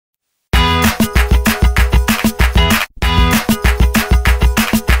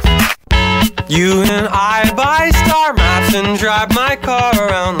You and I buy star maps and drive my car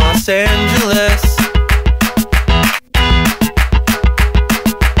around Los Angeles.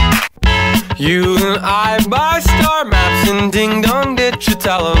 You and I buy star maps and ding-dong ditch a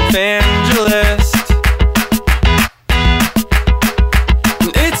televangelist.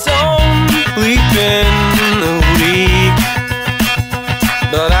 It's only been a week,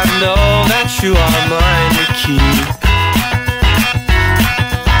 but I know that you are mine to keep.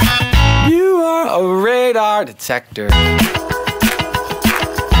 You are a radar detector.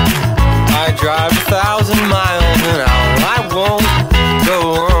 I drive 1,000 miles an hour. I won't go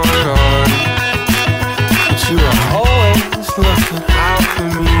on and on, but you are always looking out for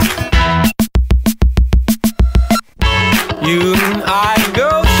me. You and I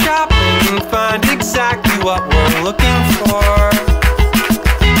go shopping and find exactly what we're looking for.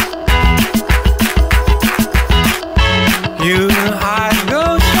 You and I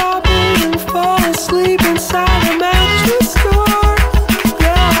go shopping and fall asleep inside a mattress store.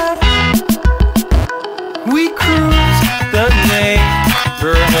 Yeah, we cruise the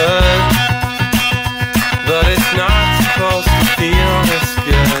neighborhood, but it's not supposed to feel this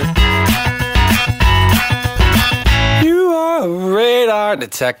good. You are a radar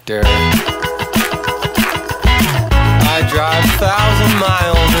detector. I drive 1,000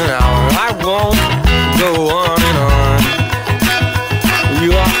 miles an hour. I won't go on